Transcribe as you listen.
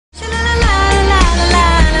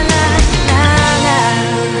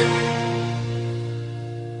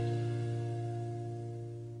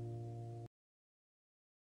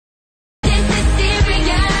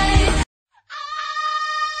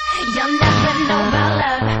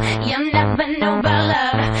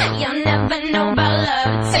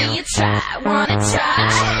you try, wanna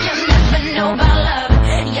try. You'll never know about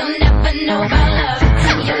love. You'll never know about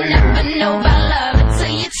love. You'll never know about love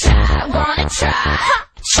until you try, wanna try.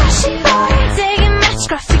 Trashy.